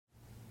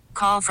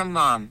call from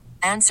mom.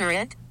 Answer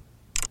it.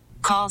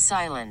 Call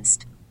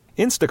silenced.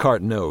 Instacart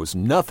knows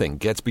nothing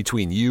gets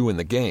between you and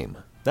the game.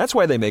 That's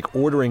why they make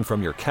ordering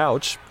from your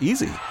couch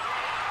easy.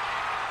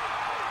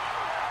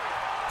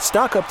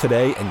 Stock up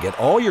today and get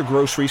all your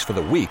groceries for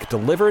the week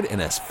delivered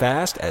in as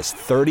fast as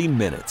 30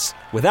 minutes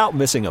without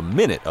missing a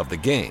minute of the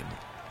game.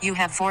 You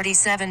have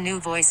 47 new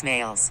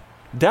voicemails.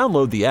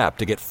 Download the app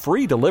to get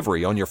free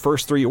delivery on your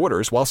first 3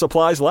 orders while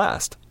supplies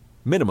last.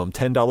 Minimum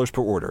 $10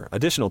 per order.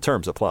 Additional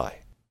terms apply.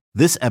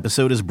 This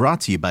episode is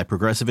brought to you by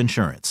Progressive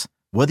Insurance.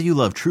 Whether you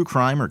love true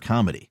crime or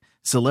comedy,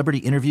 celebrity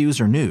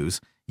interviews or news,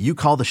 you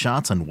call the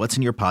shots on what's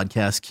in your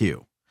podcast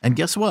queue. And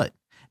guess what?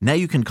 Now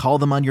you can call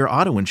them on your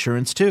auto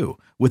insurance too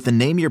with the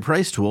Name Your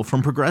Price tool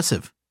from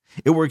Progressive.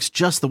 It works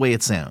just the way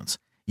it sounds.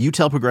 You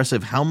tell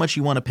Progressive how much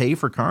you want to pay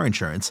for car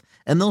insurance,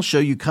 and they'll show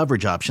you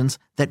coverage options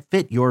that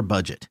fit your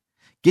budget.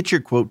 Get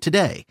your quote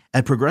today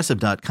at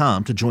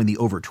Progressive.com to join the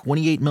over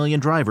 28 million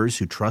drivers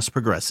who trust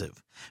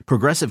Progressive.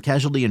 Progressive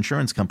Casualty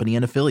Insurance Company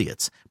and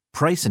Affiliates.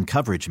 Price and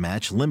coverage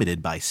match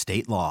limited by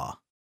state law.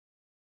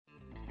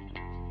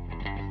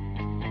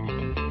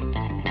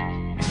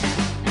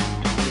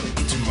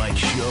 It's Mike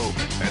Shope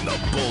and the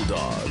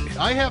Bulldog.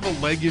 I have a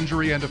leg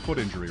injury and a foot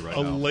injury right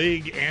now. A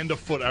leg and a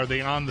foot. Are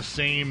they on the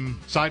same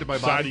side of my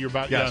body? Side of your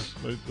body? Yes.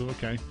 Yeah.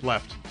 Okay.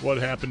 Left. What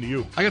happened to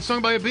you? I got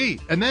stung by a bee.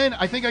 And then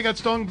I think I got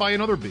stung by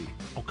another bee.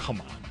 Oh,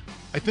 come on.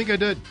 I think I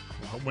did.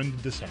 When did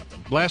this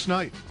happen? Last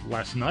night.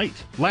 Last night?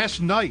 Last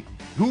night.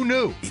 Who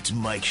knew? It's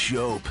Mike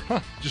Shope.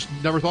 Just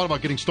never thought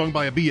about getting stung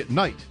by a bee at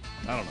night.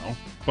 I don't know.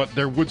 But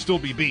there would still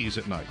be bees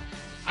at night.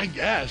 I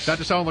guess. That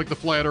just sound like the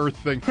flat earth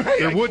thing. Hey,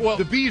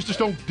 the bees just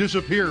don't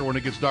disappear when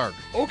it gets dark.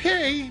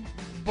 Okay,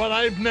 but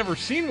I've never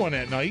seen one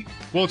at night.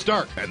 Well, it's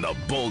dark. And the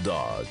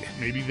Bulldog.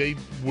 Maybe they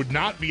would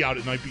not be out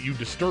at night, but you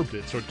disturbed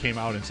it, so it came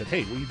out and said,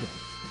 hey, what are you doing?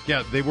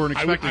 Yeah, they weren't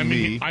expecting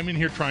me. I'm in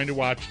here trying to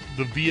watch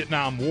the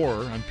Vietnam War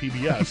on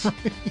PBS,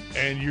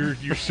 and you're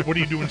what are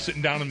you doing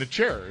sitting down in the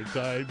chair?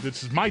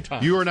 This is my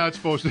time. You are not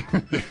supposed to.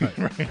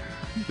 Right.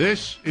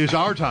 This is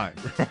our time.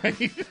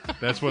 Right.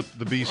 That's what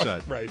the bee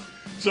said. Right.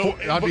 So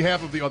on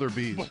behalf of the other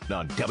bees.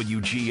 On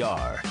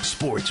WGR,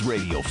 Sports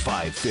Radio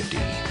 550.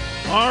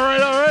 All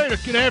right.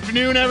 Good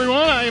afternoon,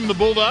 everyone. I am the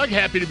Bulldog.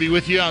 Happy to be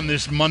with you on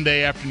this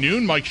Monday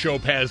afternoon. Mike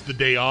Shope has the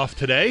day off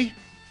today.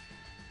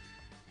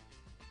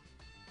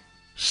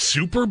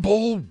 Super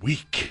Bowl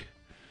week.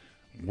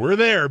 We're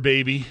there,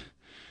 baby.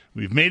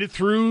 We've made it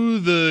through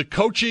the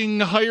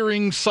coaching,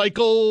 hiring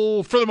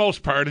cycle for the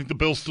most part. I think the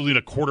Bills still need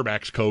a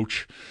quarterback's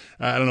coach.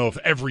 I don't know if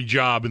every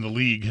job in the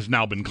league has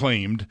now been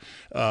claimed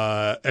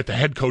at the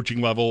head coaching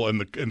level and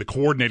the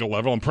coordinator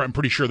level. I'm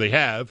pretty sure they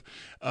have.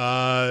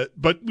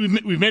 But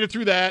we've made it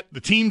through that.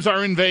 The teams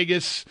are in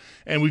Vegas,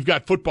 and we've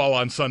got football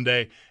on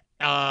Sunday.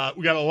 We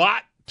got a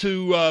lot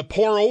to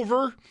pour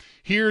over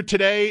here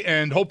today,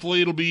 and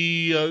hopefully it'll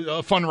be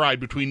a fun ride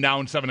between now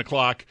and 7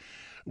 o'clock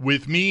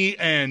with me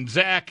and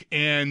Zach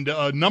and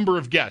a number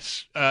of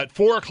guests. At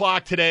 4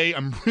 o'clock today,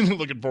 I'm really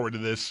looking forward to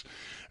this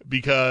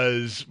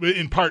because,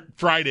 in part,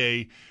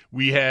 Friday,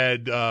 we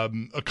had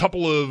a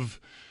couple of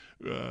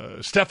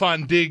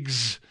Stefon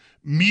Diggs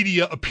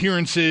media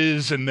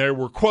appearances, and there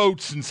were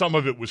quotes, and some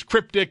of it was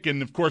cryptic,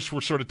 and of course we're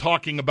sort of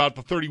talking about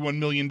the $31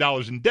 million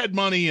in dead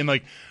money, and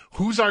like,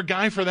 who's our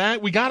guy for that?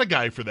 We got a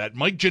guy for that.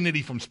 Mike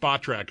Giannitti from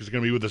Spot Track is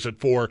going to be with us at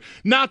 4,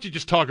 not to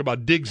just talk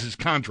about Diggs'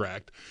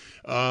 contract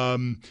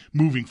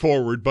moving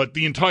forward, but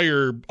the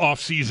entire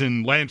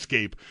offseason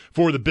landscape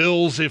for the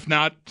Bills, if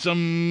not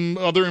some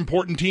other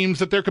important teams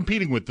that they're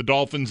competing with. The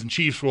Dolphins and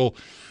Chiefs will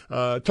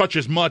touch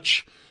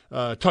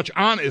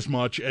on as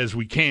much as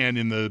we can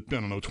in the,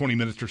 20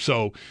 minutes or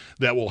so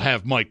that we'll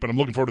have Mike. But I'm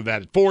looking forward to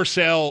that at 4.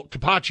 Sal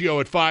Capaccio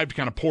at 5 to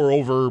kind of pour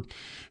over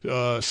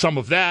some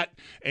of that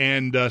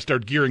and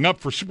start gearing up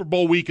for Super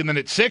Bowl week. And then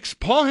at 6,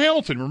 Paul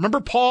Hamilton.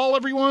 Remember Paul,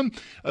 everyone?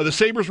 The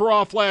Sabres were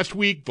off last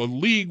week. The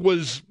league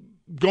was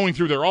going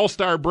through their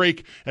all-star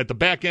break at the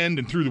back end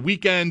and through the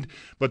weekend,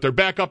 but they're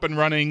back up and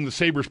running. The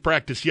Sabres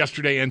practiced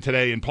yesterday and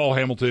today, and Paul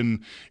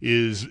Hamilton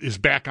is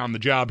back on the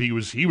job. He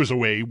was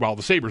away while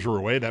the Sabres were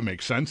away. That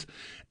makes sense.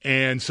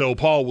 And so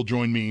Paul will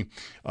join me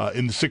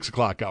in the 6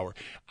 o'clock hour.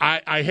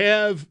 I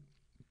have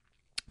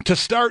to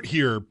start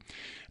here.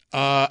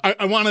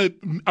 I want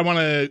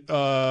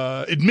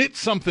to admit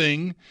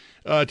something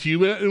to you.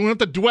 We don't have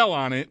to dwell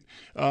on it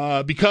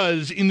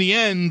because in the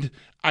end,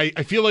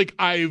 I feel like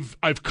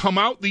I've come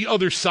out the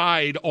other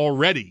side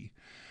already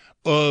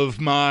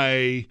of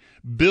my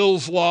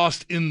Bills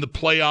lost in the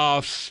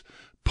playoffs,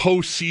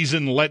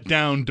 postseason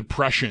letdown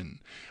depression.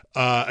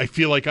 I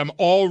feel like I'm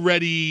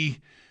already,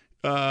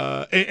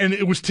 and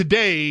it was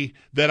today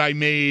that I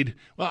made,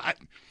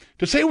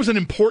 to say it was an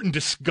important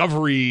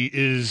discovery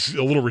is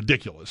a little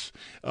ridiculous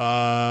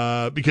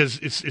because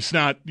it's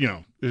not,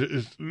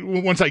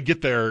 once I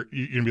get there,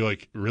 you're going to be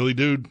like, really,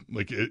 dude?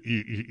 Like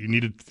you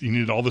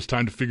needed all this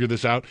time to figure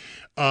this out.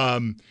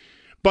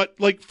 But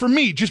like for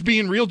me, just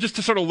being real, just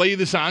to sort of lay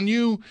this on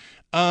you,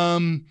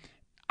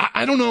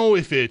 I don't know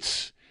if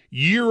it's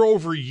year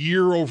over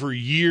year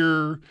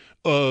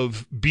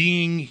of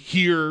being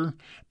here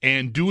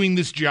and doing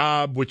this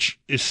job, which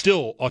is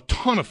still a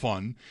ton of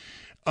fun,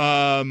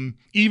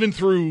 even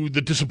through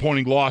the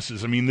disappointing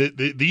losses. I mean,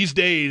 these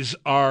days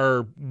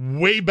are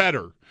way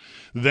better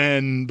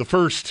than the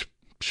first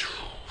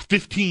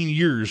 15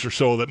 years or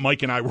so that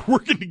Mike and I were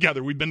working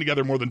together. We've been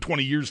together more than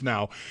 20 years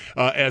now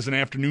as an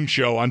afternoon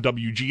show on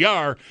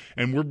WGR,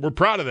 and we're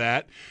proud of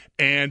that.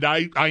 And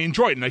I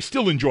enjoy it, and I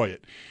still enjoy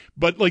it.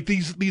 But like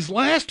these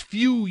last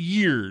few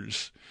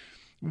years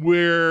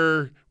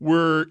where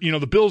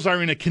the Bills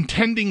are in a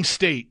contending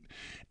state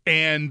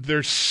and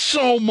there's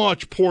so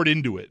much poured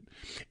into it,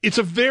 it's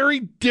a very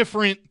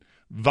different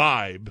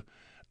vibe.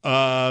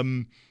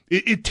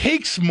 It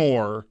takes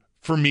more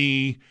for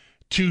me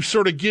to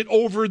sort of get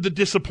over the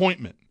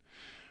disappointment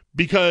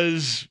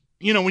because,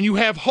 when you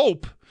have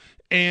hope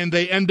and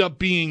they end up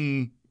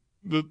being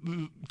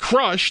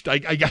crushed, I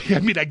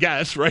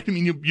guess, right? I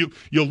mean,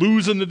 you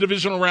lose in the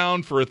divisional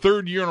round for a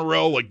third year in a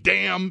row, like,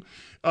 damn.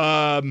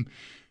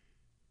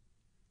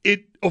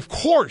 It, of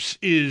course,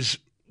 is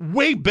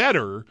way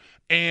better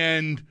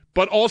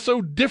but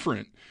also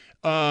different.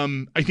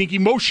 I think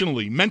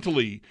emotionally,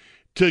 mentally,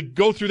 to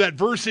go through that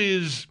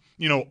versus,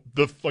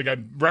 like I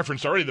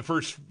referenced already, the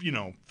first,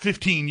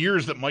 15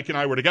 years that Mike and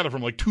I were together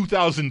from like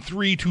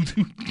 2003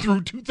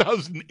 through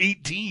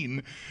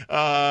 2018. Just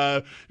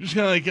kind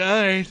of like, all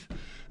right.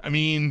 I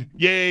mean,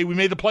 yay, we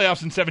made the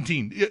playoffs in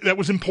 17. That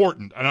was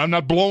important. And I'm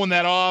not blowing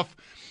that off,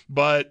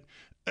 but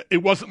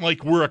it wasn't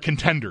like we're a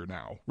contender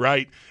now,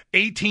 right?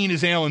 18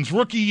 is Allen's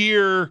rookie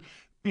year.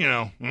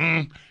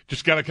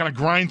 Just got to kind of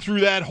grind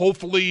through that.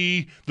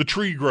 Hopefully the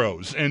tree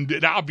grows. And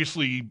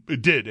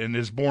it did and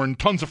has borne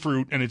tons of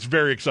fruit, and it's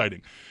very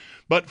exciting.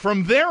 But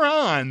from there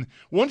on,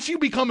 once you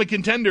become a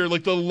contender,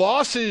 like the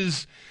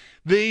losses,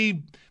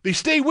 they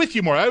stay with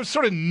you more. I was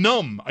sort of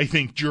numb, I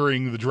think,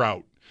 during the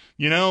drought.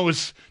 It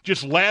was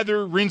just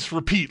lather, rinse,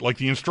 repeat, like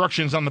the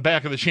instructions on the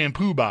back of the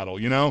shampoo bottle,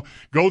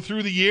 Go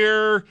through the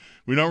year.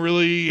 We don't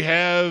really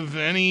have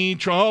any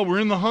trouble. We're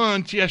in the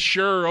hunt. Yes,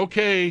 sure.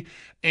 Okay.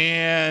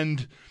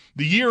 And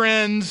the year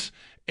ends,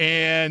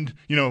 and,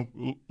 a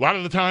lot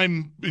of the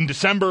time in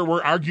December,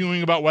 we're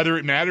arguing about whether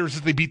it matters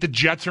if they beat the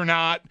Jets or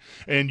not.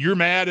 And you're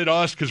mad at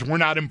us because we're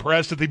not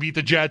impressed that they beat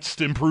the Jets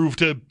to improve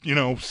to,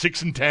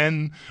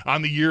 6-10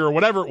 on the year or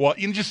whatever it was.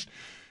 It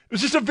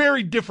was just a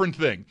very different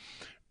thing.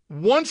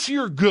 Once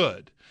you're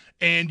good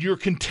and you're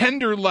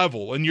contender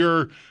level and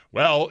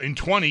in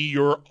 20,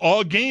 you're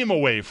a game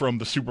away from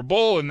the Super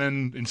Bowl. And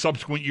then in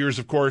subsequent years,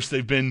 of course,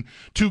 they've been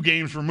 2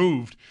 games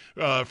removed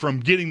from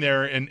getting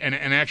there and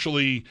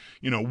actually,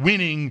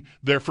 winning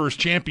their first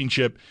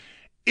championship.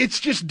 It's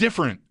just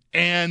different.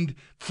 And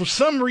for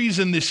some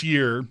reason this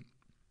year,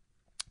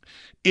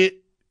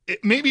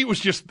 maybe it was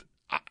just,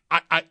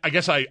 I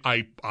guess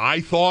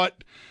I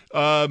thought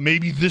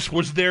maybe this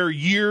was their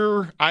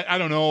year. I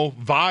don't know,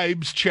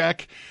 vibes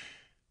check.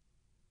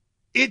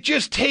 It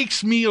just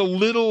takes me a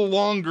little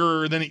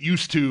longer than it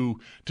used to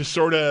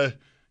sort of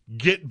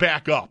get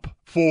back up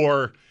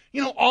for,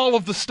 all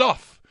of the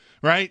stuff,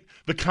 right?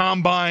 The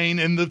combine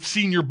and the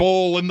Senior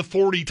Bowl and the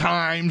 40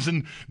 times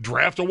and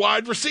draft a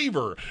wide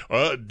receiver.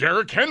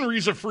 Derrick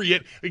Henry's a free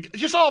agent.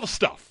 Just all the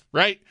stuff,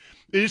 right?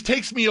 It just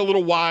takes me a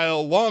little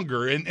while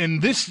longer.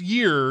 And this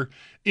year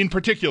in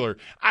particular,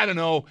 I don't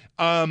know,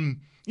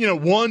 one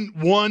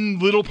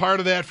little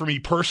part of that for me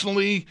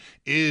personally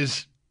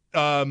is,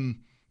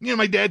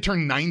 my dad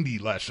turned 90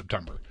 last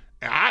September.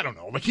 I don't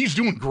know. Like, he's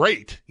doing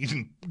great. He's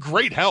in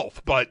great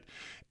health. But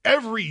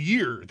every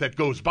year that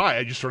goes by,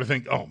 I just sort of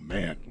think, oh,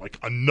 man,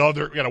 like got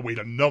to wait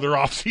another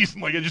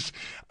offseason. Like,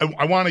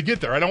 I want to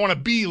get there. I don't want to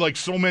be like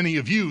so many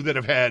of you that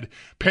have had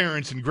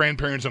parents and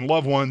grandparents and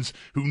loved ones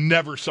who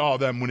never saw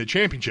them win a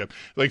championship.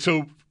 Like,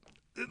 so,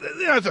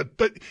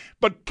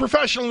 but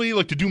professionally,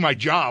 like, to do my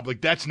job, like,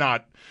 that's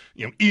not,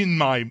 in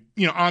my,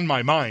 on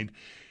my mind.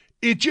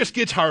 It just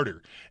gets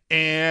harder.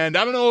 And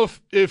I don't know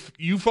if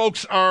you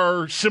folks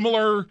are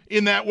similar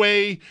in that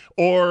way,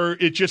 or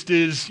it just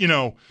is,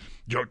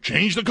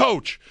 change the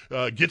coach,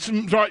 get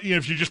some,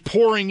 if you're just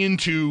pouring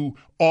into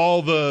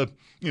all the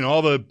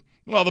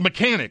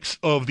mechanics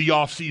of the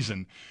off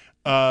season.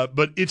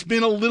 But it's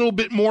been a little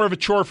bit more of a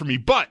chore for me.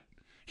 But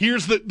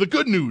here's the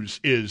good news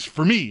is,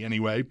 for me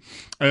anyway,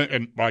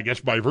 and I guess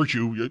by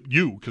virtue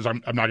you, because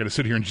I'm not going to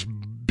sit here and just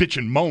bitch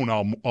and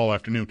moan all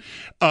afternoon.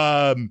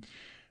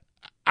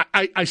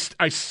 I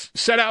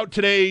set out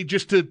today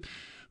just to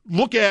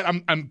look at,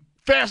 I'm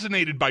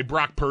fascinated by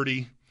Brock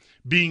Purdy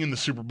being in the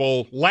Super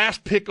Bowl.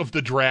 Last pick of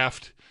the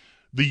draft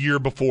the year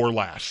before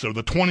last. So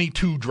the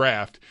 22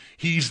 draft,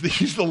 he's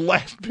the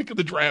last pick of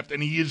the draft,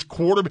 and he is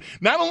quarterback.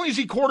 Not only is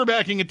he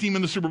quarterbacking a team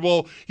in the Super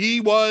Bowl, he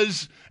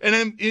was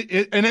an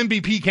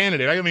MVP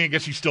candidate. I mean, I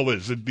guess he still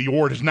is. The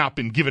award has not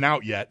been given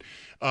out yet.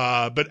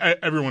 But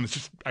everyone is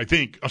just, I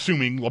think,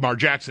 assuming Lamar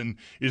Jackson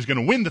is going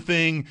to win the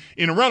thing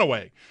in a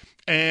runaway.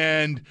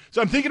 And so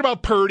I'm thinking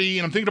about Purdy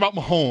and I'm thinking about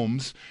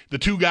Mahomes, the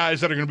 2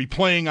 guys that are going to be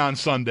playing on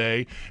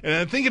Sunday. And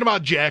I'm thinking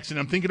about Jackson.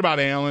 I'm thinking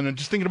about Allen. I'm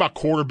just thinking about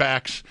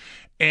quarterbacks.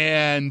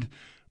 And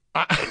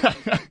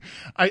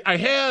I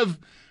have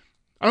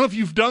I don't know if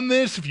you've done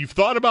this, if you've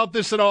thought about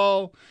this at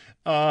all.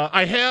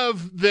 I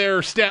have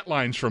their stat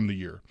lines from the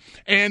year,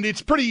 and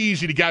it's pretty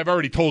easy to get. I've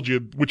already told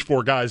you which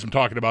 4 guys I'm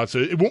talking about, so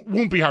it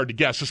won't be hard to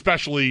guess,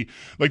 especially,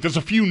 like, there's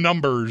a few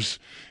numbers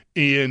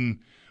in,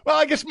 well,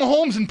 I guess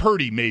Mahomes and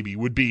Purdy maybe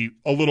would be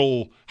a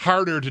little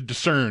harder to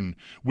discern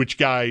which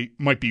guy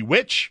might be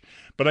which,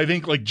 but I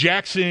think, like,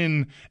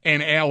 Jackson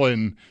and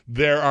Allen,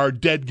 there are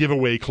dead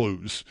giveaway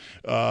clues.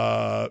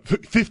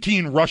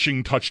 15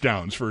 rushing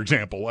touchdowns, for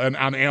example, and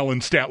on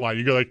Allen's stat line,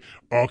 you go like,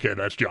 okay,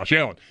 that's Josh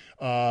Allen.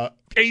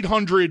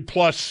 800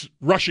 plus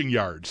rushing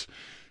yards.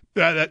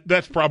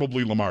 That's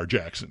probably Lamar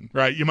Jackson,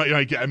 right?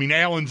 I mean,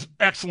 Allen's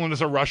excellent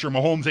as a rusher.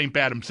 Mahomes ain't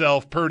bad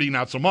himself. Purdy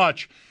not so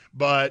much,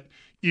 but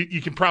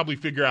you can probably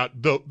figure out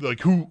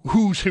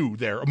who's who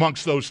there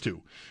amongst those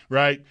two,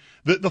 right?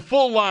 The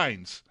full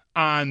lines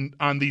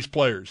on these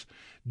players.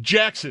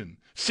 Jackson,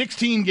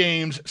 16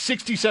 games,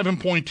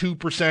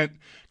 67.2%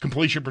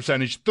 completion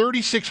percentage,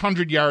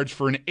 3,600 yards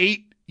for an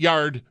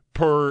 8-yard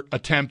per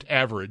attempt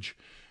average,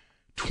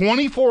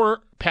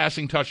 24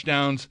 passing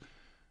touchdowns,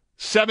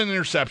 7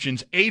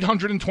 interceptions,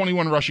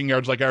 821 rushing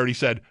yards, like I already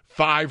said,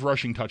 5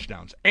 rushing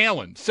touchdowns.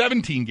 Allen,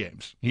 17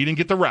 games. He didn't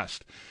get the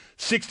rest.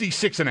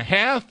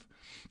 66.5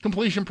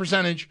 completion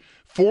percentage,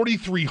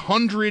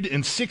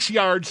 4,306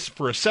 yards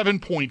for a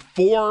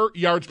 7.4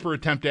 yards per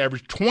attempt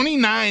average,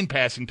 29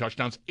 passing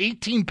touchdowns,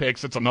 18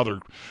 picks. That's another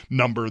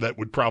number that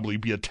would probably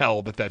be a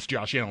tell that that's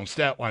Josh Allen's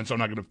stat line, so I'm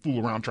not going to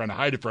fool around trying to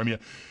hide it from you.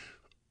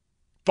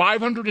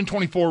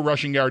 524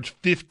 rushing yards,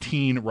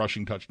 15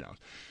 rushing touchdowns.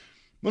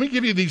 Let me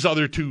give you these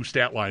other 2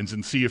 stat lines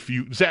and see if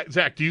you,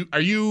 Zach, are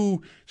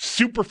you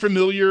super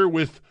familiar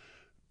with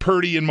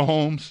Purdy and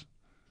Mahomes?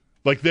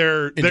 Like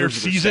their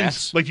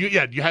seasons? Like do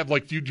you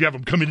have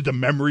them committed to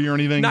memory or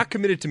anything? Not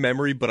committed to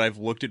memory, but I've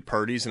looked at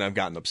Purdy's and I've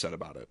gotten upset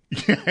about it.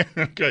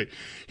 Okay.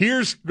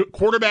 Here's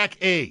quarterback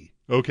A,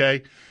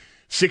 okay?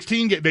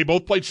 16. They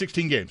both played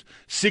 16 games.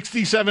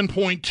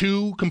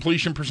 67.2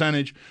 completion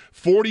percentage,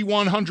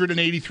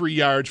 4,183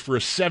 yards for a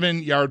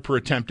 7-yard per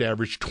attempt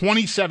average,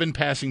 27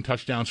 passing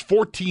touchdowns,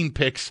 14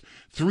 picks,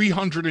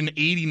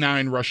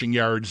 389 rushing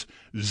yards,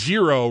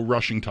 0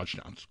 rushing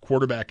touchdowns.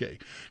 Quarterback A.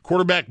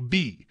 Quarterback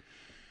B.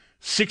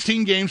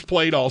 16 games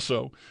played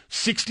also,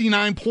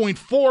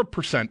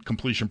 69.4%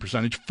 completion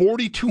percentage,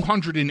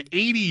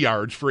 4,280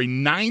 yards for a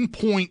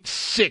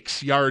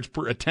 9.6 yards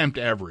per attempt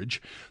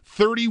average,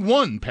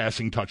 31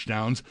 passing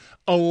touchdowns,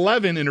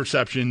 11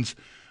 interceptions,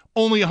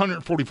 only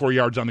 144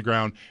 yards on the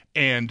ground,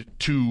 and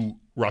 2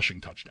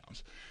 rushing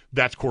touchdowns.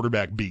 That's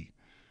quarterback B.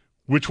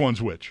 Which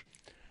one's which?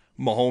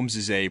 Mahomes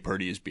is A,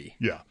 Purdy is B.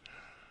 Yeah.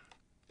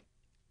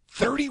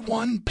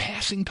 31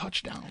 passing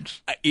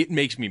touchdowns. It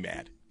makes me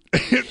mad.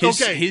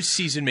 His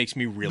season makes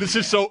me really This mad.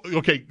 is so,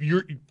 okay,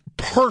 you're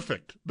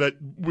perfect that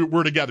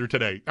we're together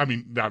today. I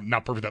mean,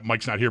 not perfect that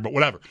Mike's not here, but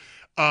whatever.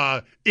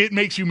 It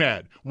makes you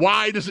mad.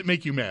 Why does it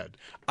make you mad?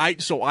 I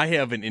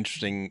have an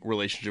interesting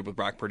relationship with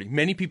Brock Purdy.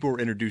 Many people were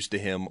introduced to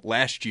him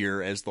last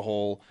year as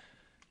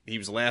he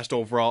was the last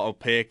overall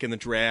pick in the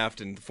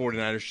draft, and the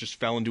 49ers just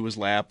fell into his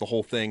lap, the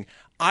whole thing.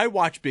 I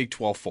watch Big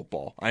 12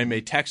 football. I'm a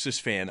Texas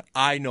fan.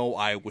 I know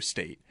Iowa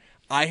State.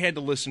 I had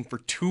to listen for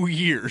 2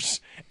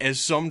 years as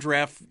some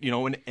draft,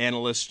 an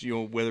analyst,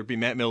 whether it be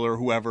Matt Miller or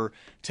whoever,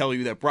 tell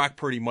you that Brock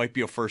Purdy might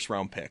be a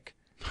first-round pick.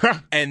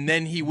 And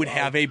then he would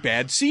have a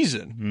bad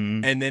season.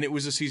 Mm. And then it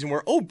was a season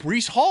where,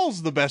 Breece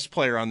Hall's the best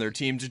player on their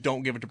team, just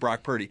don't give it to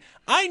Brock Purdy.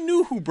 I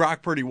knew who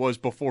Brock Purdy was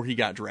before he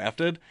got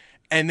drafted,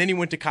 and then he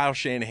went to Kyle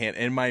Shanahan,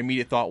 and my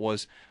immediate thought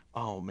was,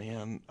 oh,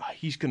 man,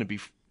 he's going to be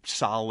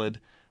solid.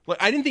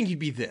 Like, I didn't think he'd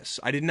be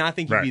this. I did not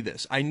think he'd be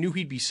this. I knew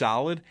he'd be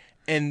solid,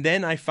 and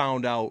then I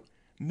found out,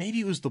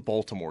 maybe it was the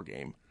Baltimore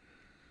game,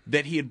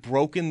 that he had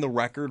broken the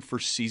record for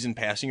season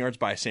passing yards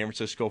by a San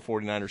Francisco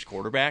 49ers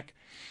quarterback,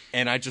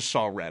 and I just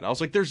saw red. I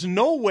was like, there's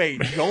no way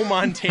Joe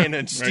Montana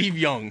and Steve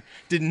Young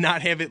did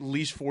not have at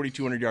least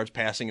 4,200 yards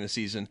passing in a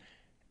season.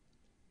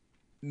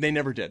 They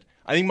never did.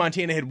 I think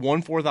Montana had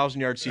one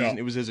 4,000-yard season. Yeah.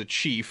 It was as a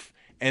Chief,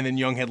 and then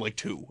Young had like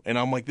 2. And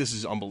I'm like, this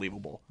is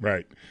unbelievable.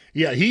 Right.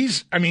 Yeah,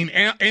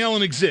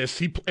 Allen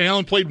exists.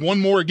 Allen played one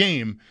more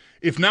game.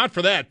 If not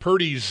for that,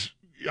 Purdy's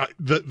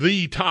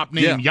the top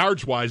name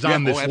yards-wise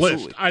on this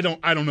list. I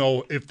don't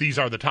know if these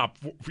are the top,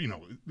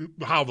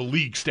 how the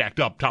league stacked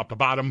up top to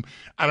bottom.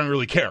 I don't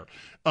really care.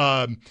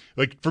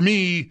 Like for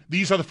me,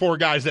 these are the 4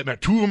 guys that matter.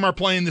 2 of them are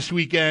playing this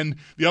weekend.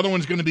 The other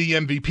one's going to be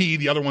MVP.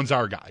 The other one's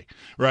our guy,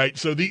 right?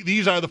 So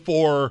these are the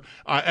 4,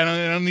 and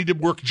I don't need to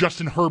work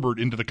Justin Herbert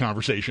into the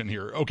conversation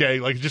here. Okay,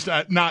 like just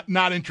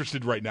not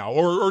interested right now,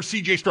 or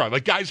C.J. Stroud,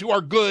 like guys who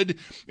are good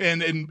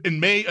and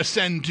may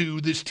ascend to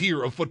this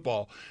tier of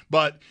football,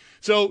 but.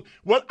 So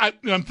what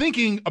I'm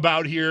thinking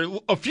about here,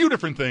 a few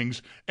different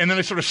things, and then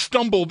I sort of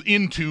stumbled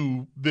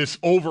into this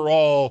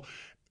overall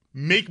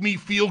make me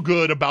feel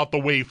good about the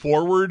way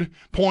forward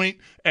point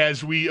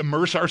as we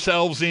immerse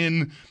ourselves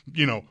in,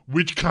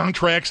 which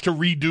contracts to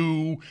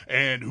redo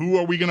and who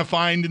are we going to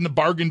find in the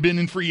bargain bin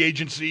in free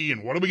agency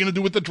and what are we going to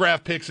do with the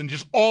draft picks and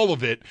just all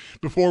of it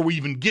before we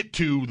even get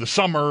to the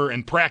summer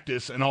and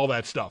practice and all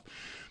that stuff.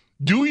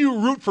 do you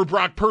root for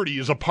Brock Purdy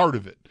is a part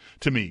of it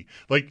to me.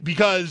 Like,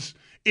 because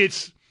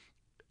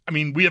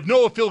we have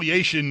no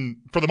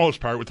affiliation for the most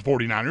part with the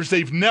 49ers.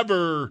 They've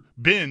never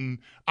been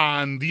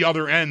on the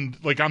other end,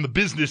 like on the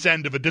business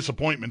end of a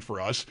disappointment for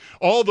us.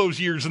 All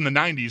those years in the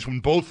 90s when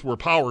both were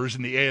powers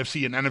in the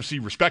AFC and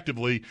NFC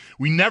respectively,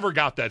 we never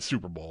got that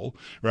Super Bowl,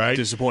 right?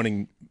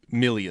 Disappointing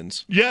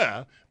millions.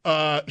 Yeah.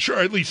 Sure,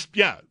 at least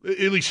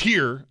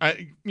here,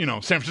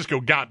 San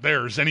Francisco got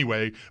theirs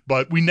anyway,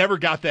 but we never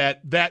got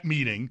that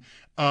meeting.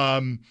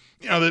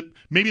 That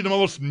maybe the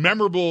most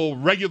memorable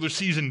regular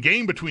season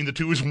game between the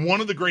two is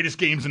one of the greatest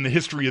games in the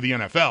history of the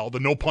NFL, the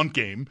no punt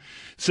game.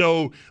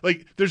 So,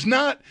 like, they're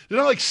not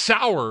like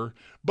sour,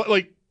 but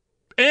like,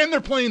 and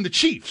they're playing the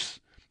Chiefs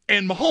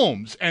and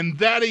Mahomes, and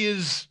that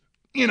is,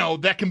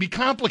 that can be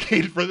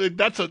complicated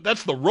that's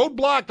the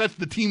roadblock, that's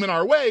the team in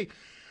our way.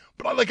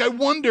 But like, I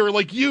wonder,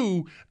 like,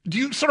 do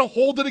you sort of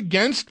hold it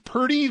against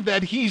Purdy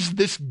that he's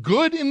this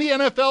good in the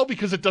NFL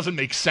because it doesn't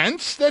make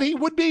sense that he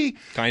would be?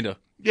 Kinda.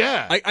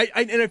 Yeah.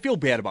 I feel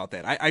bad about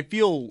that. I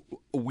feel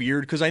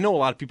weird because I know a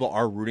lot of people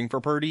are rooting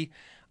for Purdy.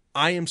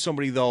 I am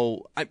somebody,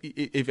 though,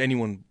 if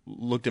anyone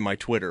looked at my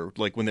Twitter,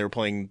 like when they were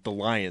playing the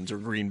Lions or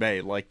Green Bay,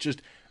 like,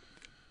 just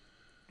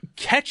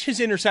catch his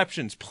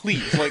interceptions,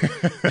 please. Like,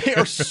 they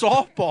are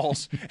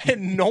softballs,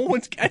 and no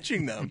one's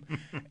catching them.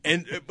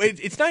 And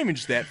it's not even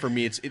just that for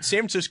me. It's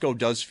San Francisco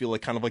does feel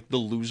like kind of like the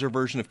loser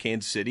version of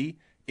Kansas City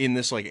in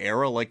this, like,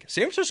 era. Like,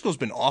 San Francisco's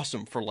been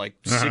awesome for, like,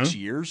 6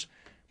 years.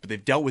 But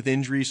they've dealt with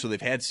injuries, so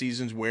they've had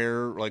seasons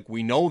where, like,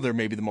 we know they're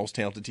maybe the most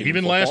talented team.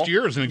 Even in football. last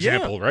year is an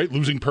example, right?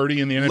 Losing Purdy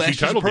in the NFC last year's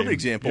title a perfect game.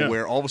 example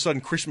where all of a sudden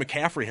Chris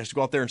McCaffrey has to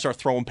go out there and start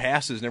throwing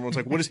passes, and everyone's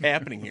like, "What is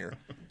happening here?"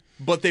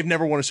 But they've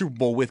never won a Super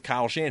Bowl with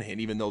Kyle Shanahan,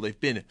 even though they've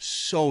been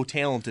so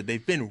talented.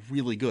 They've been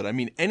really good. I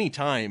mean,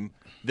 anytime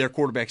their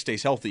quarterback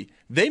stays healthy,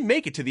 they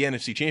make it to the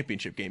NFC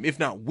Championship game, if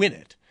not win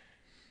it.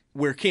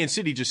 Where Kansas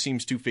City just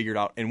seems to figure it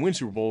out and win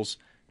Super Bowls,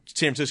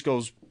 San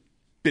Francisco's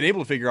been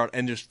able to figure out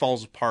and just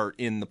falls apart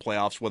in the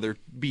playoffs, whether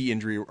it be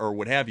injury or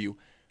what have you.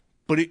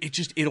 But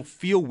it'll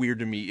feel weird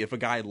to me if a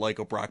guy like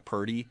a Brock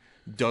Purdy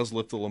does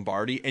lift the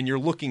Lombardi, and you're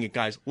looking at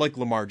guys like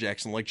Lamar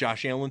Jackson, like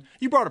Josh Allen.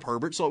 You brought up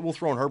Herbert, so we'll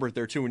throw in Herbert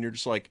there too, and you're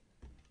just like,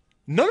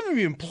 none of them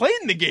even played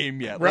in the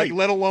game yet, right? Like,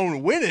 let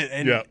alone win it.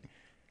 And yeah.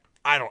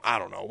 I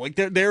don't know. Like,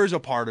 there is a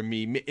part of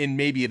me, and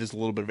maybe it is a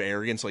little bit of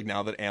arrogance. Like,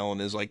 now that Allen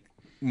is like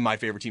my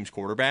favorite team's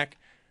quarterback,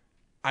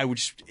 I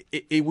would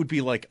it would be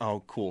like,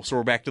 oh, cool. So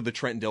we're back to the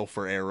Trent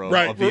Dilfer era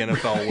of the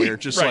NFL, where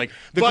just like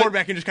the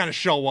quarterback can just kind of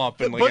show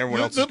up and like everyone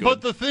else is good.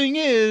 But the thing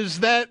is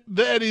that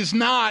is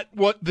not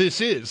what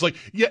this is. Like,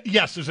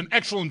 yes, there's an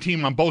excellent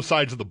team on both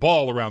sides of the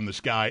ball around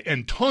this guy,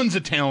 and tons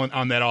of talent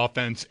on that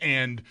offense,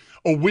 and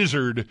a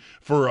wizard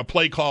for a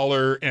play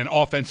caller and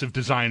offensive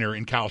designer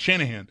in Kyle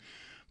Shanahan.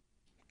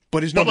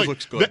 But his numbers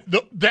looks good.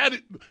 Those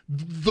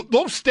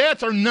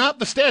stats are not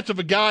the stats of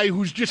a guy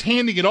who's just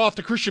handing it off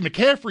to Christian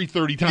McCaffrey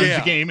 30 times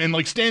a game and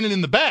like standing in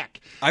the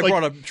back. I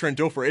brought up Trent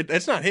Dilfer.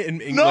 That's not hitting.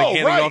 Like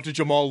handing it off to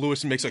Jamal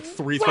Lewis and makes like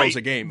 3 throws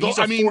a game. He's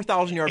a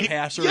 4,000-yard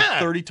passer,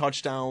 30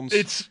 touchdowns.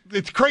 It's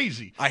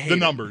crazy. I hate the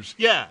numbers.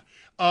 Yeah.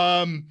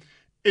 And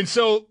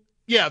so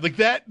like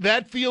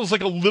that feels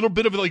like a little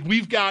bit of like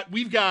we've got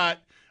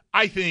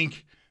I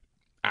think,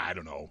 I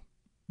don't know,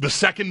 the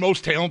second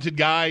most talented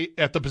guy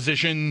at the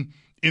position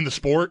in the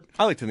sport.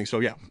 I like to think so,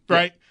 yeah.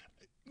 Right?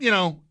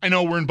 Yeah. I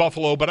know we're in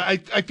Buffalo, but I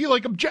feel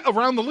like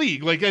around the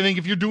league, like I think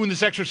if you're doing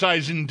this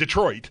exercise in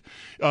Detroit,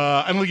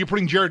 I don't think you're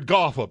putting Jared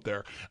Goff up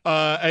there.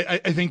 I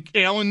think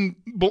Allen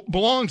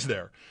belongs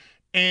there.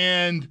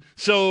 And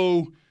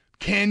so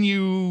do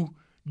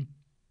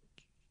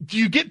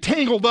you get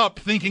tangled up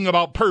thinking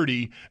about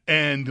Purdy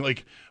and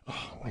like,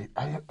 oh, wait,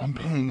 I'm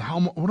paying how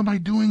much? What am I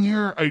doing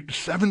here?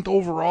 7th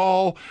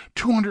overall,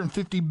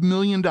 $250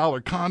 million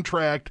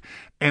contract,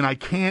 and I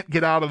can't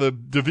get out of the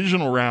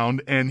divisional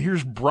round. And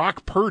here's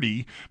Brock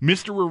Purdy,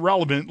 Mr.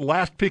 Irrelevant,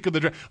 last pick of the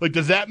draft. Like,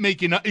 does that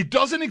make you nuts? It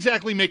doesn't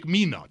exactly make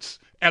me nuts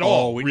at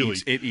all. Really,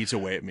 it eats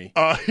away at me.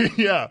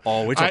 Yeah.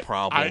 Oh, it's a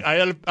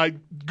problem.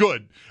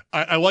 Good.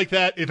 I like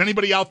that. If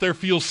anybody out there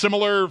feels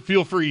similar,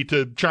 feel free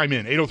to chime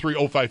in.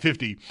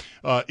 803-0550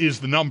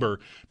 is the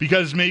number,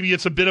 because maybe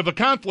it's a bit of a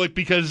conflict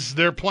because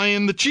they're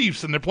playing the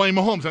Chiefs and they're playing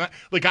Mahomes. And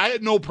I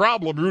had no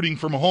problem rooting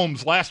for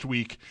Mahomes last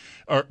week,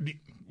 or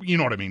you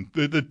know what I mean,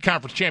 the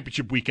conference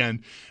championship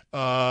weekend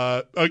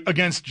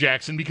against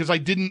Jackson, because I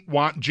didn't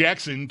want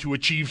Jackson to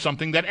achieve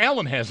something that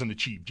Allen hasn't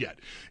achieved yet.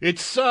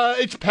 It's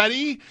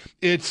petty.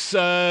 It's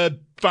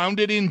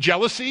founded in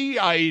jealousy,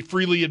 I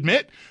freely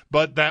admit,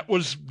 but that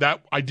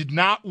I did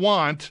not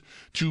want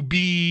to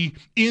be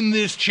in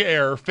this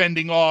chair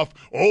fending off,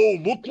 oh,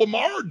 look,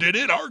 Lamar did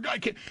it, our guy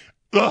can't.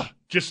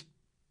 Just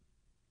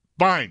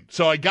fine.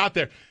 So I got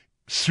there.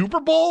 Super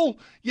Bowl?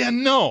 Yeah,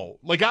 no.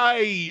 Like,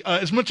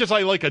 as much as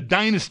I like a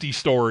dynasty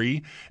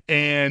story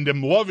and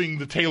am loving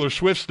the Taylor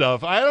Swift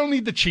stuff, I don't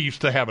need the Chiefs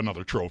to have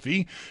another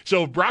trophy.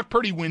 So if Brock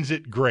Purdy wins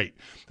it, great.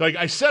 Like,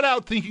 I set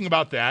out thinking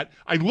about that.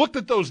 I looked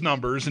at those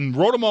numbers and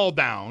wrote them all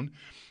down.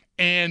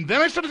 And then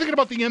I started thinking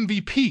about the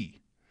MVP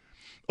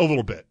a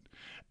little bit.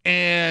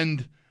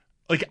 And,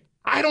 like,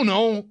 I don't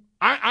know.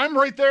 I'm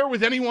right there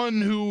with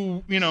anyone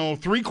who,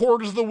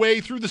 3/4 of the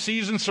way through the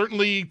season,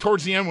 certainly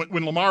towards the end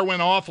when Lamar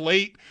went off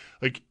late,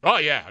 like, oh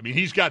yeah, I mean,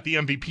 he's got the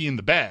MVP in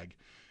the bag.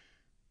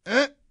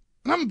 And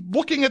I'm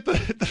looking at the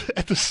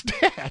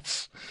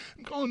stats.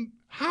 I'm going,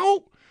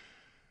 how?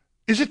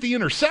 Is it the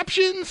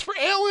interceptions for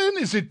Allen?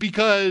 Is it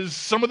because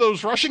some of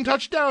those rushing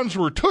touchdowns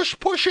were tush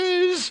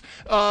pushes?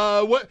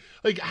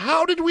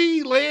 How did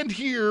we land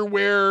here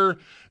where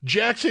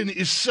Jackson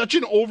is such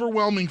an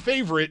overwhelming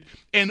favorite?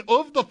 And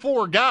of the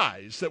 4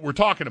 guys that we're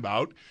talking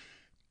about,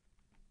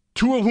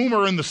 2 of whom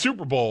are in the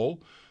Super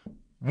Bowl,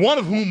 one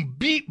of whom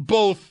beat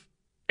both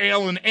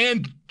Allen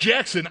and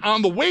Jackson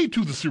on the way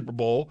to the Super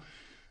Bowl,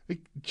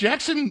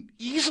 Jackson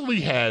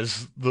easily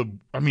has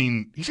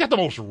he's got the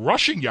most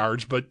rushing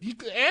yards, but you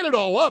add it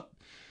all up,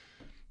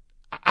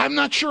 I'm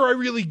not sure I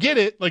really get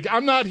it. Like,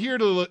 I'm not here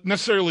to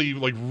necessarily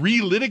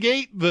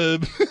relitigate the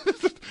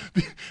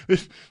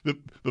the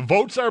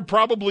votes are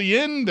probably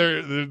in.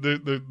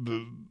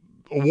 The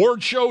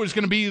award show is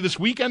going to be this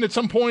weekend at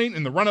some point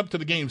in the run up to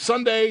the game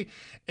Sunday,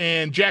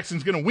 and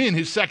Jackson's going to win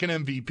his second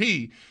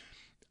MVP.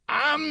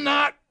 I'm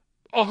not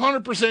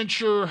 100%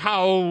 sure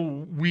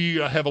how we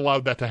have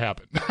allowed that to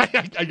happen.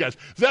 I guess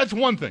that's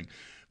one thing.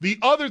 The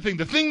other thing,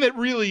 the thing that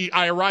really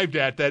I arrived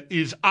at that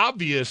is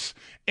obvious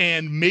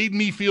and made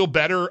me feel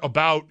better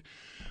about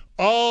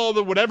all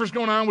the whatever's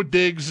going on with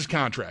Diggs'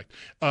 contract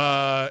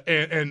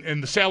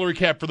and the salary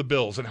cap for the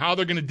Bills and how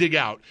they're going to dig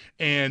out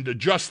and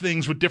adjust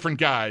things with different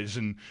guys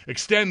and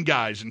extend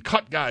guys and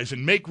cut guys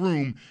and make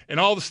room and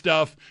all the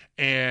stuff,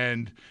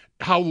 and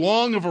how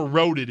long of a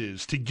road it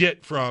is to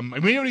get from.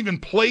 We haven't even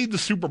played the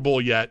Super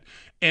Bowl yet,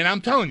 and I'm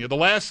telling you, the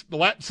last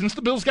since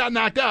the Bills got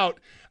knocked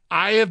out,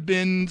 I have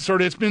been it's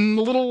taken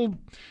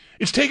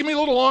me a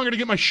little longer to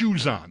get my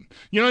shoes on.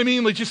 You know what I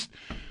mean? Like, just,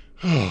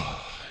 we're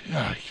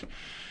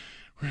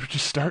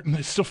just starting.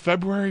 It's still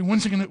February.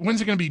 When's it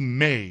gonna be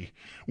May?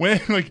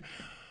 It's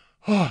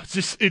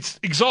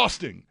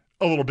exhausting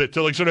a little bit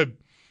to sort of,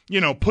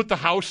 put the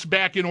house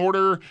back in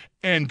order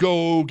and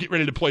go get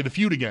ready to play the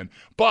feud again.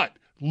 But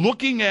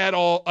looking at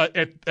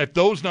at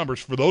those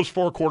numbers for those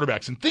 4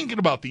 quarterbacks and thinking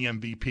about the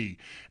MVP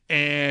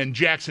and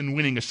Jackson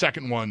winning a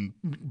second one,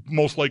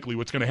 most likely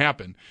what's going to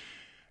happen,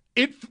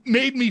 it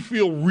made me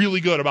feel really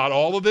good about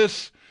all of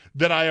this,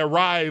 that I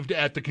arrived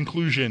at the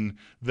conclusion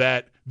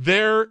that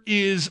there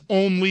is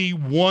only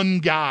one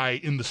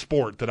guy in the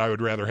sport that I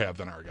would rather have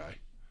than our guy.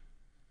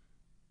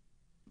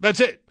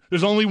 That's it.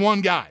 There's only one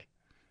guy.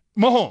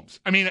 Mahomes.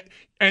 I mean,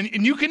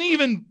 and you can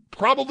even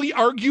probably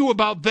argue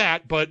about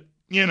that, but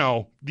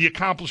the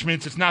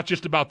accomplishments, it's not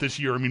just about this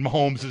year. I mean,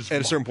 Mahomes is...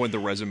 At a certain point, the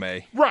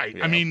resume. Right.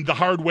 Yeah. I mean, the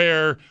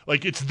hardware,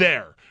 it's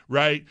there,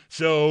 right?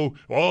 So,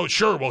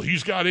 sure,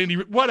 he's got Andy...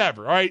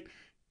 Whatever, all right?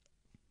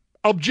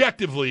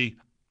 Objectively,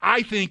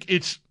 I think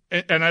it's...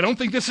 And I don't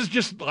think this is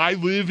just, I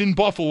live in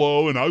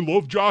Buffalo and I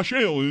love Josh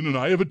Allen and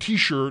I have a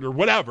T-shirt or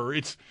whatever.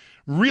 It's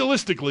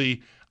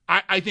realistically...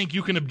 I think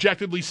you can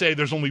objectively say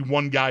there's only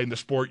one guy in the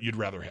sport you'd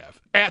rather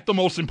have at the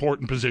most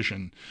important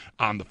position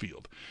on the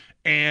field.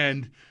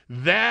 And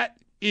that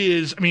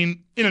is,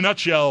 in a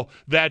nutshell,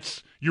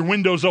 that's your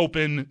window's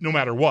open no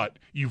matter what.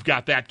 You've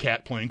got that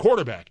cat playing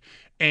quarterback.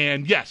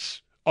 And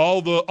yes,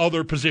 all the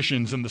other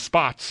positions and the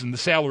spots and the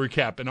salary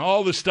cap and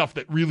all the stuff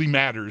that really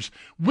matters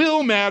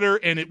will matter,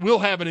 and it will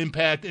have an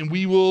impact, and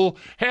we will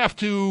have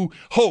to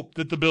hope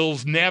that the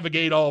Bills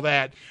navigate all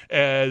that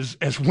as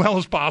well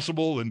as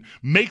possible and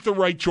make the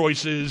right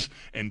choices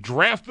and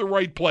draft the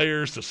right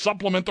players to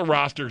supplement the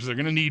rosters. They're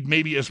going to need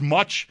maybe as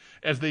much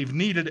as they've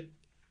needed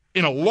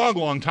in a long,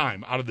 long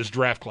time out of this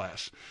draft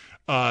class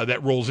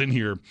that rolls in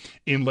here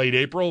in late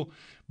April.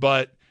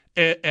 But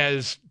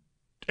as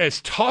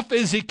tough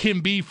as it can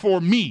be for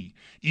me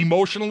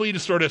emotionally to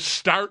sort of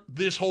start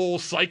this whole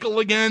cycle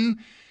again,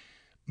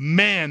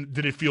 man,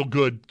 did it feel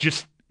good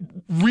just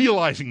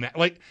realizing that.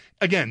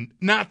 Again,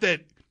 not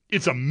that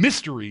it's a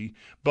mystery,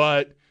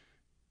 but,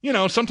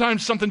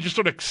 sometimes something just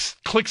sort of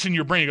clicks in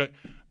your brain. You go,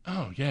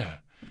 oh, yeah,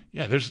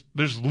 there's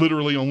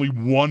literally only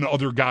one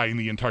other guy in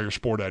the entire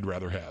sport I'd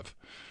rather have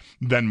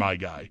than my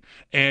guy.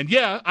 And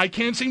yeah, I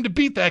can't seem to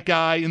beat that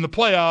guy in the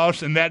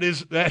playoffs, and that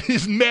is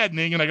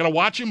maddening, and I got to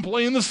watch him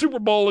play in the Super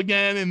Bowl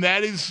again, and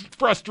that is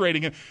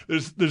frustrating. And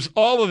there's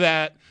all of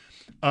that.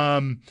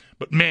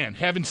 But man,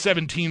 having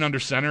 17 under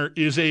center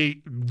is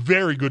a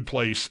very good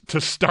place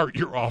to start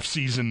your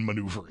offseason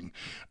maneuvering.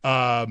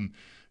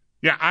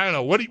 Yeah, I don't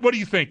know. What do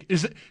you think?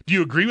 Do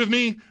you agree with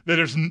me that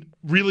it's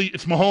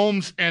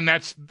Mahomes and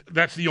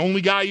that's the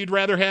only guy you'd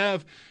rather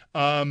have?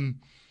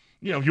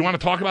 If you want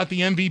to talk about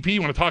the MVP,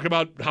 you want to talk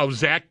about how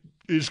Zach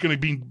is going to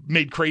be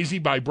made crazy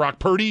by Brock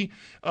Purdy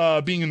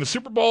being in the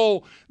Super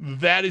Bowl,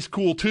 that is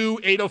cool too.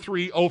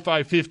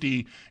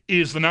 803-0550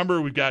 is the number.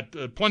 We've got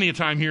plenty of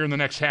time here in the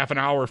next half an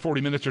hour,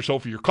 40 minutes or so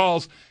for your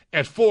calls.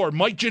 At 4,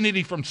 Mike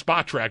Giannitti from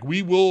Spot Track.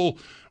 We will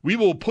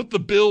put the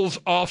Bills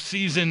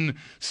off-season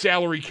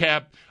salary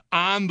cap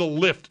on the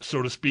lift,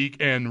 so to speak,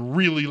 and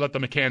really let the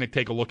mechanic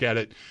take a look at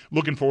it.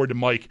 Looking forward to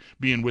Mike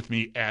being with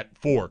me at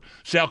 4.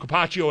 Sal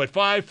Capaccio at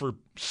 5 for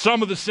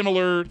some of the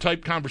similar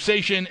type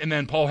conversation, and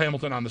then Paul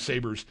Hamilton on the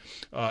Sabres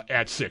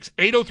at 6.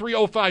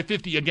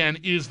 803-0550, again,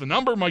 is the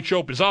number. Mike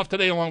Shope is off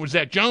today along with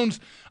Zach Jones.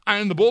 I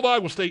am the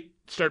Bulldog. We'll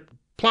start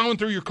plowing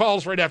through your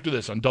calls right after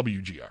this on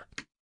WGR.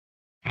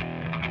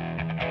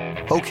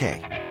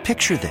 Okay,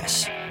 picture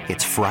this.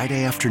 It's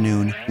Friday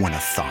afternoon when a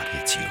thought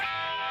hits you.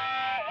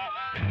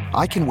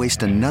 I can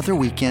waste another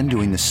weekend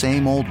doing the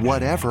same old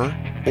whatever,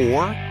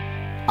 or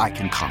I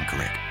can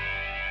conquer it.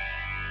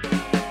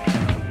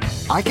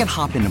 I can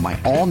hop into my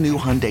all-new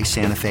Hyundai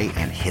Santa Fe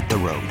and hit the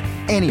road.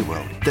 Any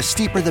road. The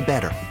steeper the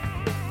better.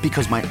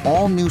 Because my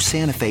all-new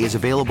Santa Fe is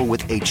available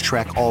with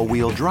H-Track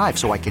all-wheel drive,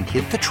 so I can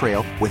hit the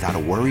trail without a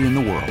worry in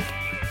the world.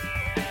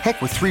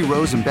 Heck, with 3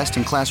 rows and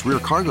best-in-class rear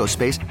cargo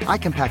space, I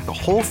can pack the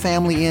whole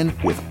family in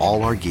with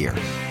all our gear.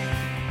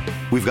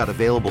 We've got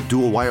available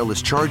dual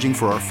wireless charging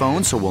for our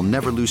phones, so we'll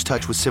never lose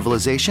touch with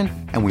civilization,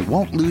 and we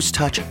won't lose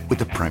touch with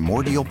the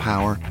primordial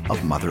power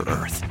of Mother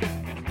Earth.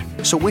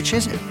 So which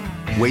is it?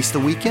 Waste the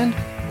weekend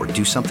or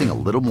do something a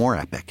little more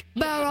epic?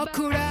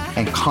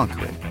 And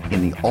conquer it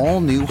in the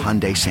all-new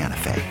Hyundai Santa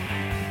Fe.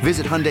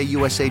 Visit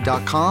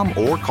HyundaiUSA.com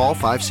or call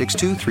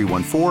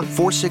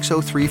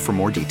 562-314-4603 for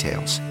more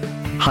details.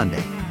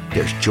 Hyundai,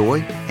 there's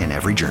joy in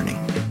every journey.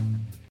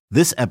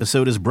 This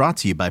episode is brought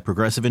to you by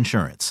Progressive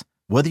Insurance.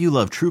 Whether you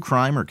love true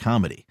crime or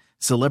comedy,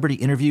 celebrity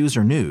interviews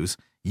or news,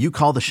 you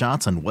call the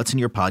shots on what's in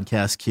your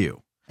podcast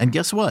queue. And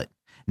guess what?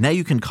 Now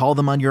you can call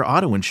them on your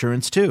auto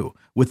insurance too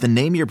with the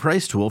Name Your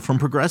Price tool from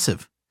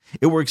Progressive.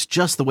 It works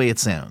just the way it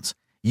sounds.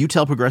 You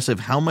tell Progressive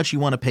how much you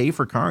want to pay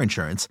for car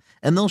insurance,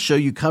 and they'll show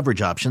you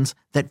coverage options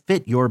that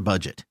fit your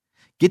budget.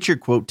 Get your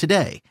quote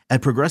today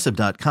at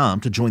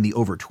Progressive.com to join the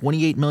over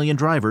 28 million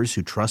drivers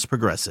who trust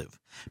Progressive.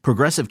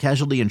 Progressive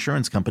Casualty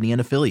Insurance Company and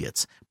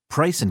Affiliates.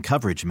 Price and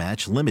coverage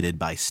match limited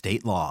by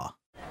state law.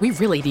 We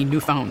really need new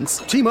phones.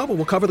 T-Mobile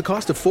will cover the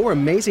cost of 4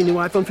 amazing new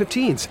iPhone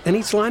 15s, and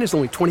each line is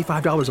only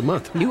 $25 a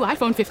month. New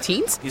iPhone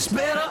 15s? It's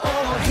better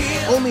over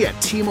here. Only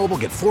at T-Mobile,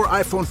 get 4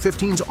 iPhone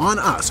 15s on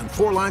us and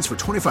 4 lines for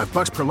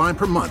 $25 per line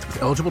per month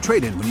with eligible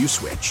trade-in when you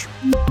switch.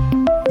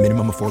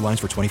 Minimum of 4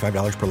 lines for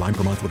 $25 per line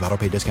per month with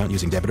autopay discount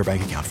using debit or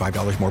bank account.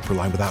 $5 more per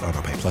line without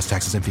autopay, plus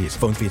taxes and fees.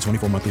 Phone fee at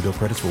 24 monthly bill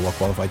credits for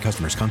well-qualified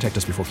customers. Contact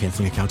us before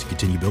canceling account to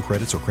continue bill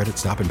credits or credit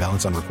stop and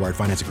balance on required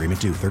finance agreement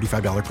due.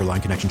 $35 per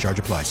line connection charge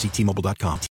applies. See T-Mobile.com.